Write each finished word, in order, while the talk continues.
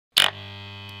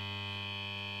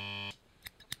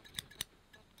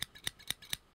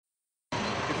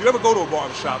you ever go to a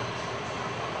barbershop,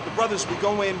 the brothers, we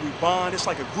go in, we bond. It's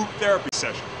like a group therapy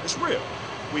session. It's real.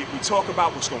 We talk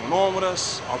about what's going on with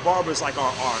us. Our barber is like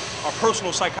our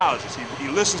personal psychologist. He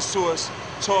listens to us,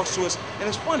 talks to us, and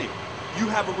it's funny. You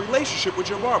have a relationship with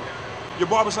your barber. Your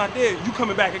barber's not there, you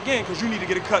coming back again because you need to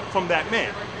get a cut from that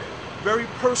man. Very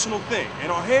personal thing.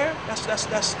 And our hair, that's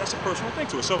a personal thing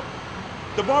to us. So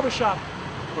the barbershop,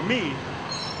 for me,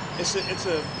 it's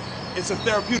a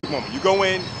therapeutic moment. You go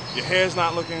in, your hair's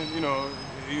not looking, you know,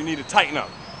 you need to tighten up.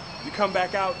 You come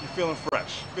back out, you're feeling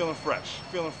fresh, feeling fresh,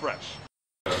 feeling fresh.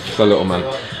 So little man,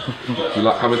 do you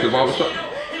like coming to the barbershop?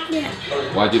 Yeah.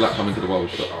 Why do you like coming to the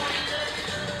barbershop?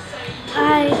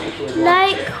 I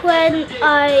like when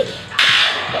I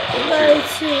go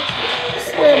to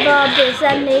the barbers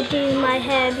and they do my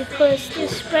hair because the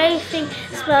spray thing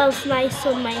smells nice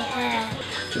on my hair.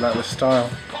 Do you like the style?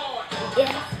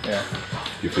 Yeah. Yeah.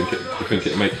 You think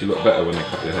it makes you look better when they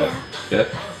cut your hair? Yeah?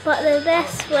 But the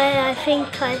best way, I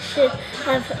think I should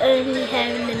have only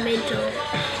hair in the middle.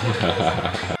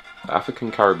 The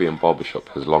African Caribbean barbershop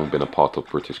has long been a part of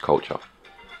British culture.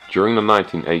 During the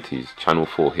 1980s, Channel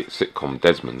 4 hit sitcom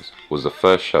Desmond's was the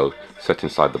first show set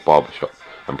inside the barbershop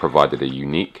and provided a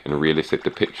unique and realistic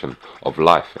depiction of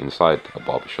life inside a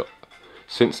barbershop.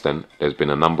 Since then, there's been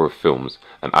a number of films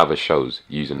and other shows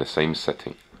using the same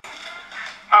setting.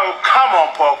 Oh, come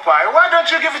on, Popeye. Why don't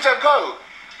you give it a go?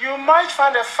 You might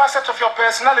find a facet of your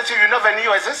personality you never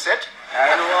knew existed.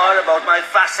 I know all about my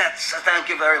facets. Thank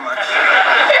you very much.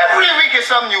 Every week is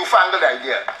some newfangled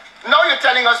idea. Now you're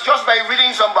telling us just by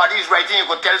reading somebody's writing you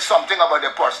could tell something about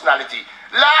their personality.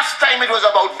 Last time it was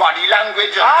about body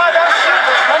language. That's it,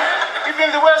 Desmond. Even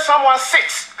the way someone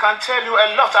sits can tell you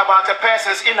a lot about a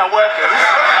person's inner workings.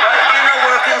 My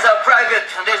inner workings are private,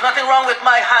 and there's nothing wrong with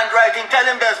my handwriting. Tell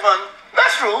him, Desmond.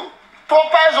 That's true.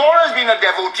 Popeye's always been a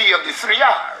devotee of the 3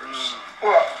 R's.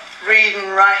 What? Reading,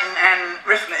 writing, and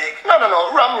arithmetic? No,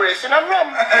 rum racing and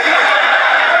rum.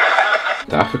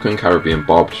 The African Caribbean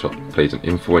barbershop plays an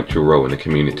influential role in the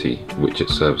community which it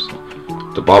serves.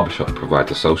 The barbershop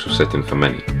provides a social setting for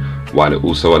many, while it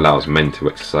also allows men to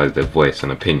exercise their voice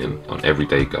and opinion on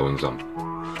everyday goings-on.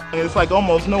 It's like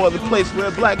almost no other place where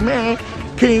a black man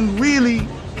can really,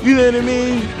 you know what I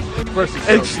mean,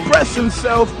 express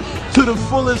himself to the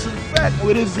fullest effect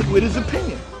with his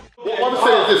opinion. What I'm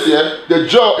saying is this, yeah? The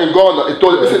jail in Ghana, the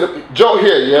jail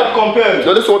here, yeah?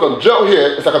 No, listen, hold on. Jail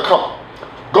here is like a camp.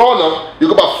 Ghana,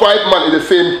 you got about 5 men in the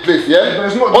same place, yeah?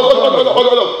 But it's not hold on.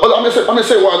 I'm just saying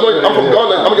what I know. I'm from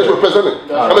Ghana. I'm just representing.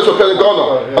 I'm just representing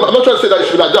Ghana. I'm not trying to say that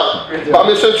it should be like that. But I'm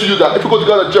just saying to you that if you go to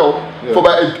Ghana jail for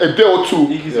about a day or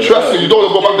two, trust me, you don't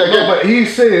want to go back there again. But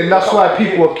he's saying that's why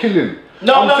people are killing.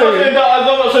 No, I'm not saying that. I'm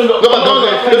not saying that. No,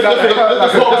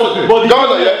 but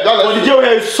Ghana, but the jail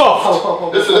here is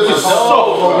soft. Listen, it's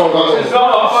soft. It's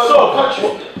not soft.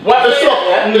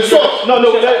 It's soft. No,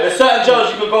 there's certain jails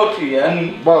you can go to, yeah?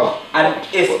 And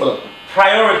it's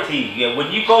priority, yeah?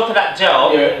 When you go to that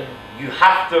jail, you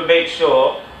have to make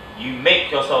sure you make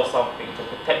yourself something to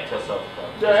protect yourself.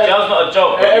 Jail's not a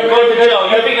joke. You go to jail,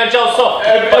 you think the jail's soft.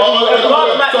 But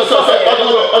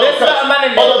there's certain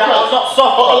men in there that are not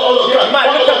soft. You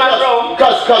might look at my bro.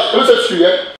 Guys, listen to you,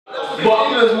 yeah? But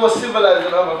England's more civilized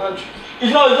than other countries.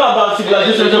 It's not about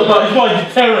civilization, but it's not a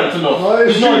deterrent enough.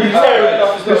 It's not a deterrent.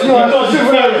 It's not a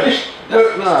deterrent.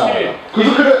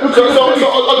 Because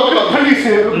look at the police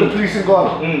here, look at the police in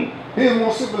Ghana. He's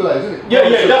more civilized, isn't it? Yeah,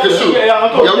 that's true.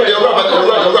 I'm talking.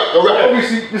 You're right.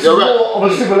 Obviously, this is more of a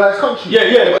civilized country.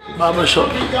 Yeah. Barbershop.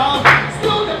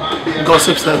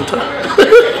 Gossip center.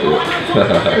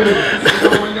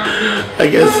 I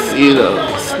guess, you know,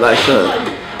 it's like a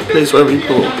place where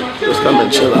people just come and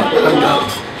chill out, hang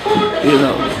out, you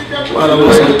know, while I'm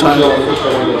wasting time.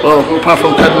 Well, apart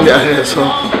from cutting their hair, so I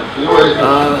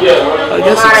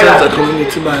guess it serves the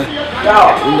community by,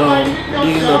 you know,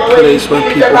 being a place where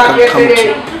people can come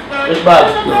to,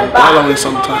 while away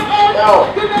sometime.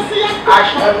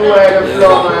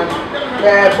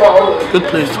 Good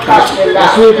place to come to.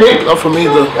 Not for me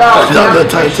though. I don't have the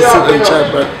time to sit and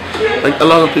chat, but like a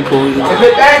lot of people, you know,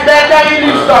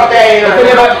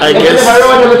 I guess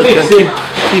you can keep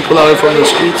people away from the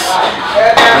streets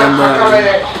and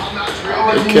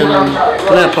it can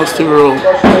play a positive role.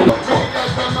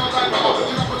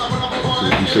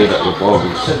 You say that the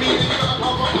barbers,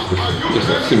 just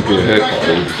like simply a haircut,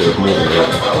 or it's more than a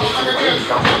haircut?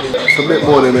 It's a bit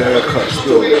more than a haircut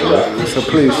still. It's a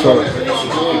place, so,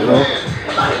 you know,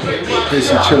 a place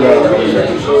to chill out.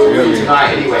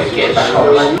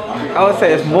 I would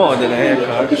say it's more than a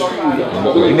haircut.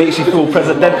 It makes you feel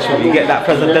presidential. You get that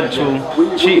presidential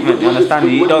treatment. You understand?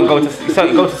 You don't go to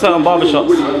certain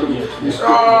barbershops.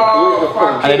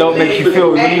 and they don't make you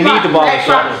feel when you leave the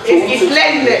barbershop. It's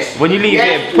laziness. When you leave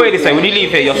here, put it this way: when you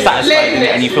leave here, you're satisfied in it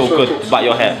and you feel good about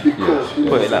your hair.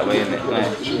 Put it that way, innit? Like,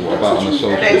 what about on the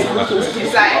social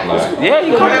aspect? Yeah,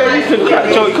 you can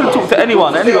crack joke. You can talk to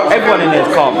anyone. Everyone in there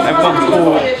is calm. Everyone's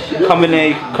cool. Come in there,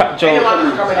 you can crack joke,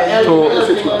 talk.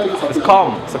 It's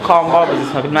calm. It's a calm barber.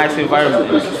 It's like a nice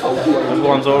environment.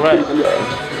 Everyone's alright.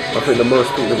 I think the most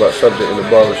talked about subject in the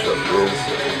barbershop is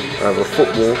either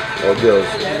football or girls.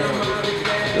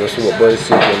 That's what boys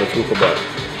seem to want to talk about.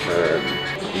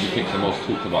 What do you think the most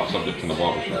talked about subject in the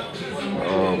barbershop?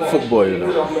 Football, you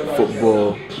know.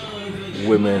 Football,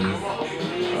 women,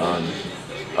 and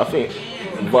I think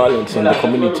violence in the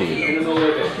community, you know.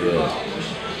 Yeah.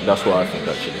 That's what I think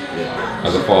actually, yeah.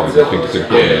 As a father, do you think it's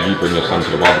important that you bring your son to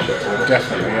the barbershop?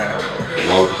 Definitely, yeah.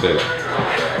 Why would you say that?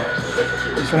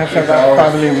 You have to have that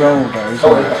family role though,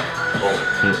 isn't it?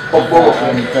 And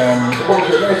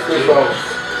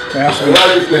there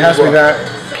has to be that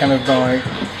kind of like,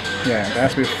 yeah, there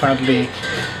has to be family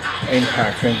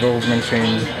impact, involvement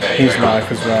in his life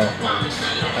as well.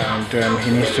 And he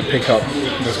needs to pick up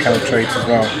those kind of traits as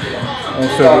well.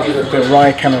 Also, the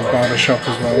right kind of barbershop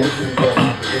as well.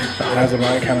 That has the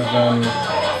right kind of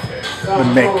the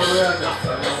mix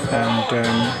and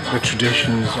the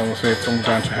traditions. Also, it's all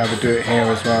down to how they do it here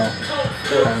as well,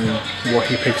 and what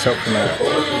he picks up from it.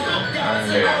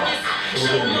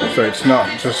 So it's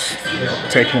not just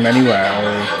taking him anywhere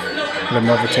or the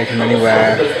mother taking him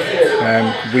anywhere.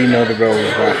 We know the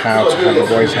rules about how to have a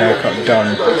boy's haircut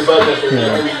done, you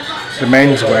know, the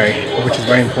men's way, which is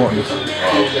very important.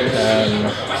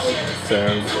 So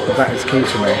that is key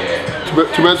to me. To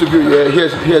be honest with you, yeah,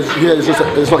 here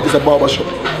it's not just a barbershop.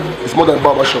 It's more than a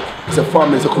barbershop. It's a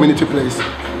family, it's a community place.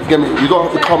 You get me? You don't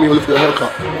have to come here only for your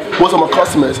haircut. Most of my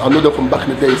customers, I know them from back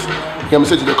in the days. You get me?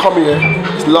 So they come here,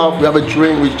 it's love, we have a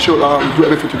drink, we chill out, we do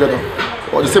everything together.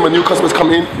 Or the same when new customers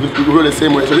come in, we do the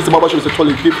same way. So this barbershop is a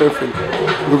totally different thing.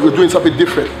 We're doing something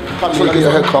different. Come here, get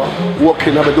your haircut, walk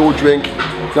in, have a little drink. You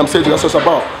know what I'm saying to you? That's what it's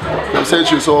about. You know what I'm saying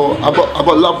to you? So I've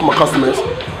got love for my customers.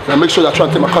 And I make sure that I try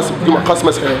and take do my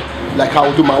customers' hair like how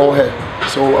I do my own hair.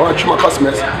 So I want to trim my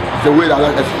customers the way that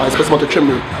I expect someone to trim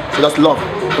me. So that's love. You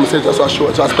know what I'm saying? That's what I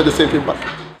show. So I expect the same thing back.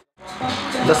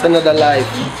 Just another life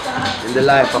in the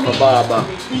life of a barber.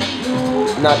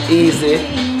 Not easy.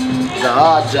 It's a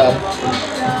hard job.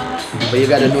 But you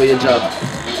gotta know your job.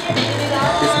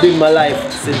 It's been my life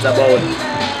since about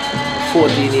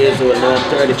 14 years old, now I'm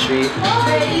 33.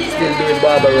 Still doing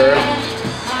barber work.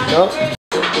 You know?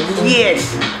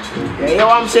 Yes. Yeah, you know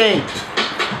what I'm saying?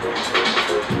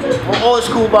 I'm old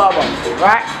school barber,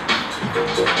 right?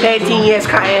 13 years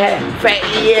cutting hair, 30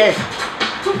 years.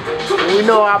 We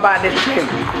know about this trim,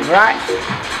 right?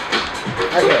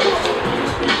 Okay.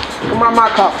 Come on, my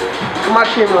cup. Come on,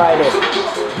 trim right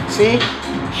there. See?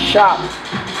 Sharp.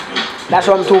 That's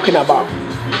what I'm talking about.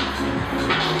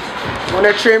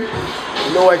 Wanna trim?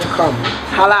 You know where to come.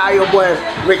 Holla at your boy,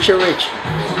 Rich.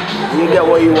 You get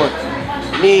what you want.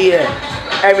 Me, yeah.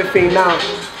 Everything now.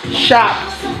 Sharp.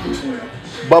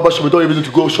 Barbershop, we don't even need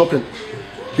to go shopping.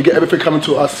 We get everything coming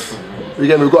to us. We've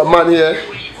got a man here.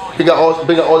 Bring out all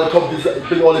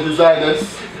the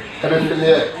designers. Everything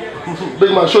here.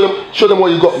 Big man, show them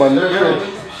what you got, man.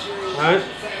 Alright.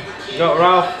 You got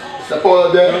Ralph. Step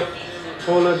over there.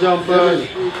 Polo jumpers,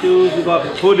 shoes, you got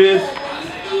hoodies,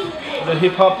 the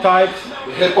hip hop types.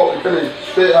 Hip hop,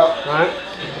 straight up. Right.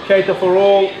 Cater for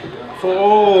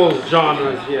all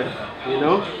genres here, you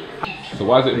know. So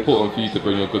why is it important for you to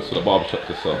bring your goods to the barbershop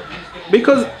to sell?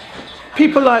 Because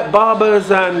people like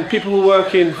barbers and people who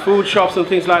work in food shops and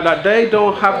things like that, they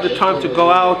don't have the time to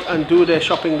go out and do their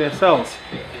shopping themselves.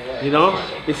 You know,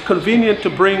 it's convenient to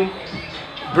bring,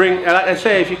 like I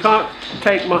say, if you can't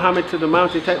take Muhammad to the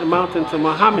mountain, take the mountain to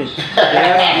Muhammad.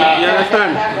 Yeah? You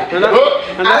understand? And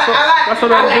that's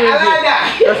what I'm doing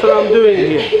here. That's what I'm doing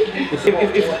here.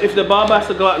 If the barber has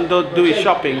to go out and do his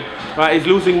shopping, right, he's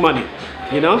losing money.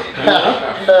 You know?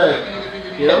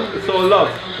 You know? It's all love.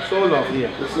 It's all love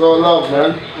here. It's all love,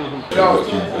 man.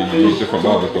 Do you use different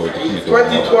barbers though?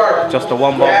 2012. Just the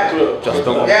one barber. Just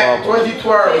the one barber.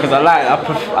 2012. Because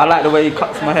I like the way he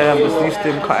cuts my hair. I'm just used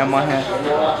to him cutting my hair.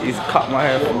 He's cut my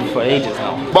hair for ages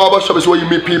now. Barbershop is where you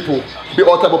meet people. Meet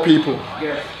all type of people.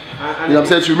 Yeah. You know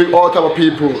what I'm saying? You meet all type of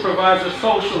people. It provides a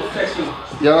social setting.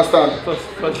 You understand?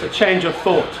 For a change of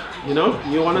thought. You know,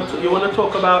 you want to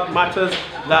talk about matters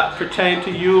that pertain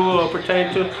to you or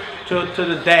pertain to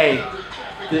the day.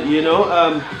 You know,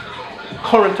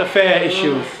 current affair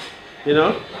issues. You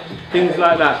know, things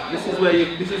like that. This is where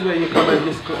you come and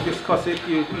discuss it.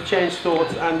 You change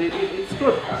thoughts, and it's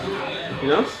good. You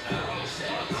know.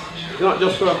 not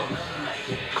just for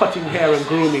cutting hair and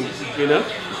grooming, you know?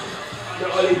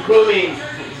 Not only grooming.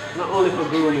 Not only for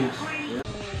grooming.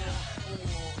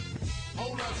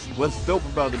 What's dope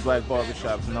about the black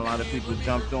barbershops, and a lot of people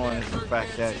jumped on, is the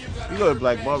fact that you go to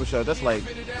black barbershop, that's like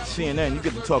CNN. You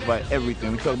get to talk about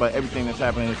everything. We talk about everything that's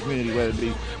happening in the community, whether it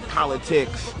be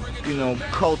politics, you know,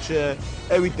 culture,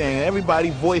 everything. And everybody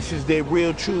voices their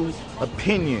real, true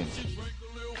opinions.